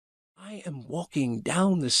I am walking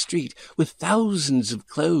down the street with thousands of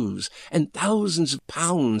clothes and thousands of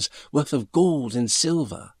pounds worth of gold and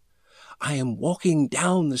silver. I am walking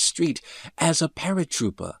down the street as a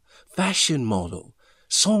paratrooper, fashion model,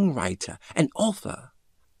 songwriter, and author.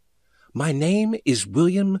 My name is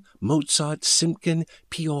William Mozart Simpkin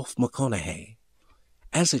McCaughey.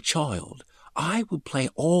 As a child, I would play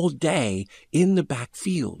all day in the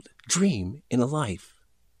backfield, dream in a life.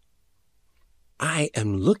 I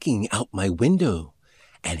am looking out my window,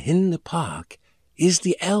 and in the park is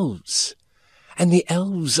the elves. And the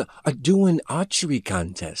elves are doing archery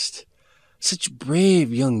contest. Such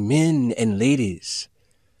brave young men and ladies.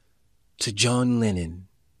 To John Lennon,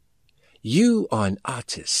 you are an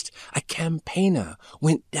artist, a campaigner,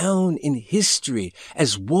 went down in history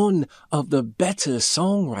as one of the better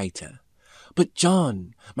songwriter. But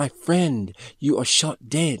John, my friend, you are shot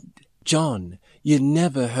dead. John, you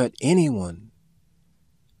never hurt anyone.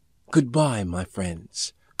 Goodbye, my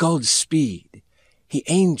friends. Godspeed. He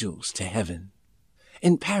angels to heaven.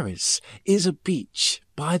 In Paris is a beach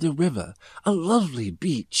by the river, a lovely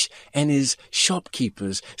beach, and is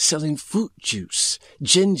shopkeepers selling fruit juice,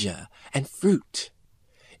 ginger, and fruit.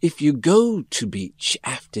 If you go to beach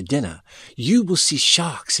after dinner, you will see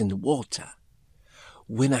sharks in the water.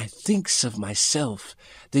 When I thinks of myself,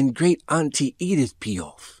 then great Auntie Edith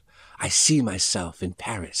Piaf, I see myself in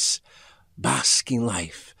Paris, basking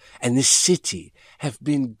life, and this city have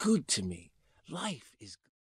been good to me. Life